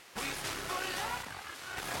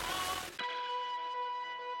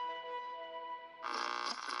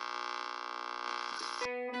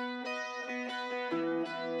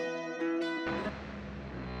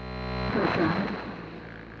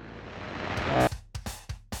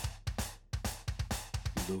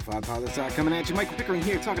Lo-Fi Poli-Sci coming at you. Michael Pickering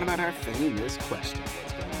here, talking about our famous question: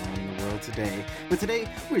 what's going on in the world today? But today,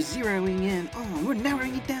 we're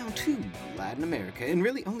narrowing it down to Latin America, and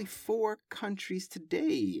really only 4 countries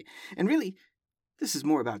today. And really, this is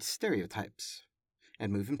more about stereotypes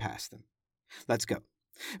and moving past them. Let's go.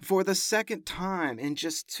 For the second time in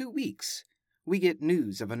just 2 weeks, we get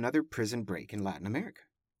news of another prison break in Latin America.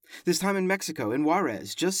 This time in Mexico, in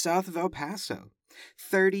Juarez, just south of El Paso.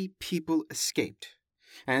 30 people escaped,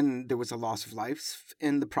 and there was a loss of life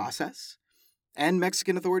in the process. And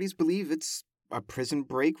Mexican authorities believe it's a prison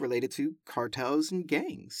break related to cartels and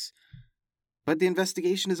gangs. But the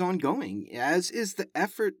investigation is ongoing, as is the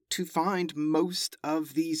effort to find most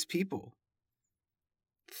of these people.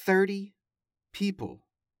 30 people.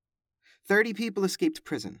 30 people escaped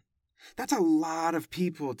prison. That's a lot of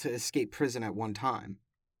people to escape prison at one time.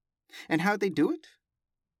 And how'd they do it?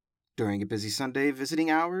 During a busy Sunday visiting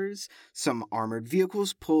hours, some armored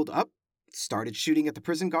vehicles pulled up, started shooting at the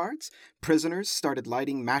prison guards, prisoners started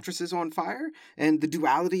lighting mattresses on fire, and the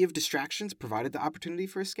duality of distractions provided the opportunity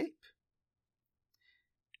for escape.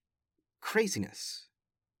 Craziness.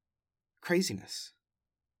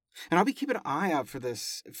 And I'll be keeping an eye out for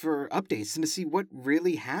updates and to see what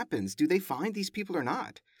really happens. Do they find these people or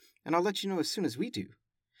not? And I'll let you know as soon as we do.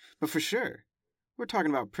 But for sure, we're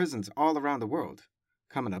talking about prisons all around the world,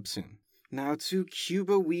 coming up soon. Now to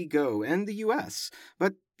Cuba we go, and the U.S.,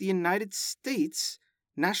 but the United States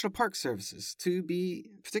National Park Services, to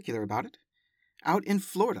be particular about it, out in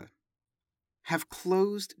Florida, have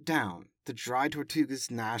closed down the Dry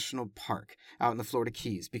Tortugas National Park out in the Florida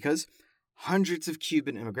Keys because hundreds of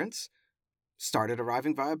Cuban immigrants started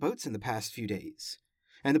arriving via boats in the past few days.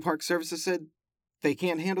 And the Park Services said they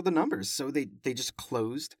can't handle the numbers, so they just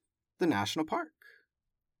closed the national park.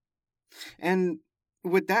 And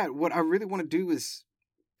with that, what I really want to do is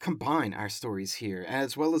combine our stories here,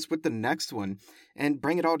 as well as with the next one, and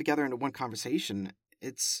bring it all together into one conversation.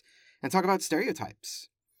 And talk about stereotypes.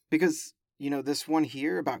 Because, this one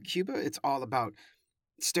here about Cuba, it's all about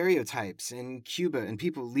stereotypes in Cuba and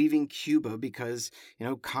people leaving Cuba because,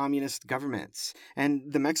 communist governments.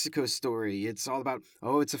 And the Mexico story, it's all about,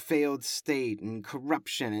 it's a failed state and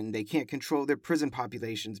corruption, and they can't control their prison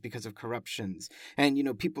populations because of corruptions. And,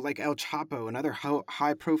 people like El Chapo and other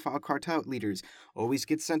high-profile cartel leaders always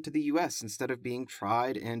get sent to the U.S. instead of being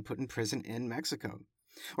tried and put in prison in Mexico.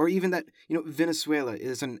 Or even that, Venezuela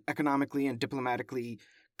is an economically and diplomatically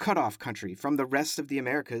cut-off country from the rest of the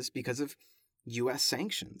Americas because of U.S.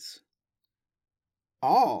 sanctions.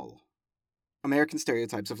 All American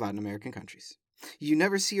stereotypes of Latin American countries. You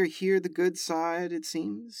never see or hear the good side, it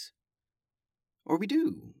seems. Or we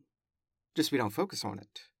do. Just we don't focus on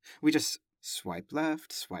it. We just swipe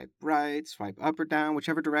left, swipe right, swipe up or down,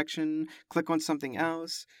 whichever direction, click on something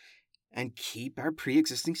else, and keep our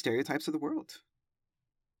pre-existing stereotypes of the world.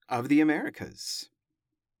 Of the Americas.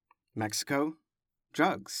 Mexico,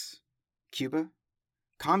 drugs. Cuba,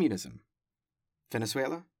 communism.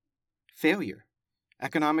 Venezuela, failure,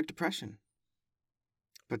 economic depression.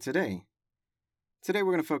 But today we're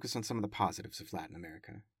going to focus on some of the positives of Latin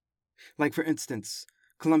America. Like, for instance,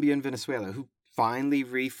 Colombia and Venezuela, who finally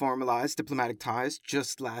reformalized diplomatic ties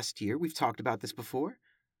just last year. We've talked about this before.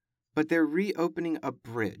 But they're reopening a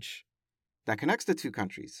bridge that connects the 2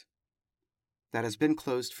 countries that has been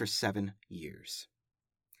closed for 7 years.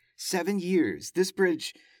 7 years. This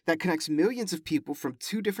bridge that connects millions of people from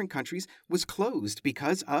 2 different countries was closed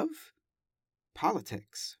because of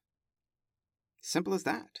politics. Simple as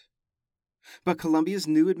that. But Colombia's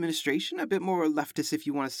new administration, a bit more leftist if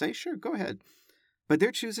you want to say, sure, go ahead. But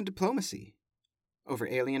they're choosing diplomacy over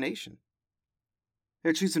alienation.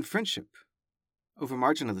 They're choosing friendship over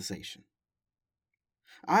marginalization.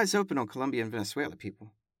 Eyes open on Colombia and Venezuela,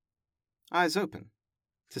 people. Eyes open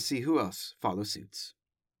to see who else follows suits.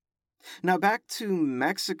 Now back to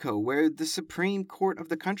Mexico, where the Supreme Court of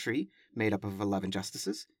the country, made up of 11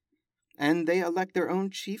 justices, and they elect their own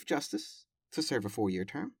Chief Justice to serve a 4-year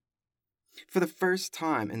term. For the first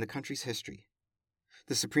time in the country's history,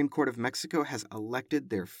 the Supreme Court of Mexico has elected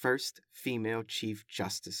their first female Chief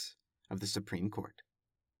Justice of the Supreme Court.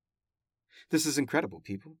 This is incredible,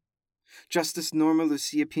 people. Justice Norma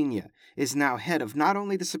Lucia Pina is now head of not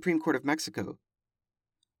only the Supreme Court of Mexico,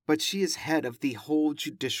 but she is head of the whole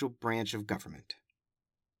judicial branch of government.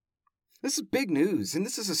 This is big news, and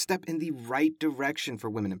this is a step in the right direction for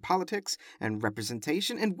women in politics and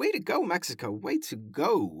representation, and way to go, Mexico, way to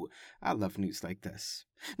go. I love news like this.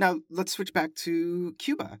 Now, let's switch back to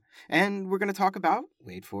Cuba, and we're going to talk about,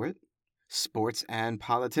 wait for it, sports and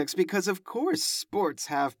politics, because of course sports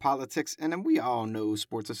have politics, and we all know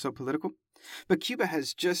sports are so political. But Cuba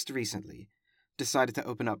has just recently decided to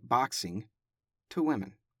open up boxing to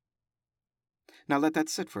women. Now let that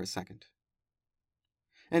sit for a second.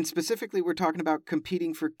 And specifically, we're talking about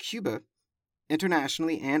competing for Cuba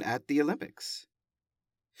internationally and at the Olympics.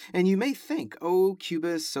 And you may think, oh, Cuba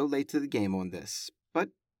is so late to the game on this. But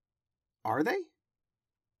are they?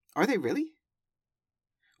 Are they really?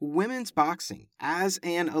 Women's boxing as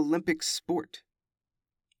an Olympic sport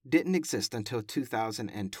didn't exist until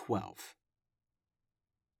 2012.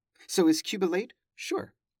 So is Cuba late?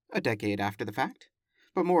 Sure, a decade after the fact.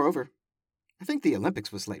 But moreover, I think the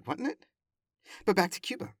Olympics was late, wasn't it? But back to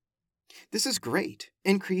Cuba. This is great.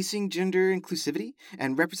 Increasing gender inclusivity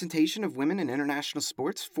and representation of women in international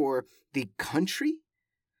sports for the country?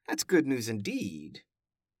 That's good news indeed.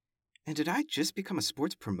 And did I just become a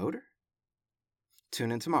sports promoter?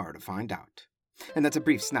 Tune in tomorrow to find out. And that's a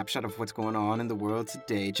brief snapshot of what's going on in the world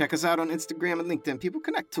today. Check us out on Instagram and LinkedIn. People,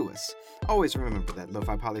 connect to us. Always remember that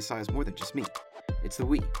Lo-Fi Poli-Sci is more than just me. It's the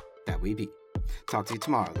we that we be. Talk to you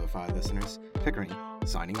tomorrow, Lo-Fi listeners. Pickering,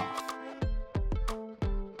 signing off.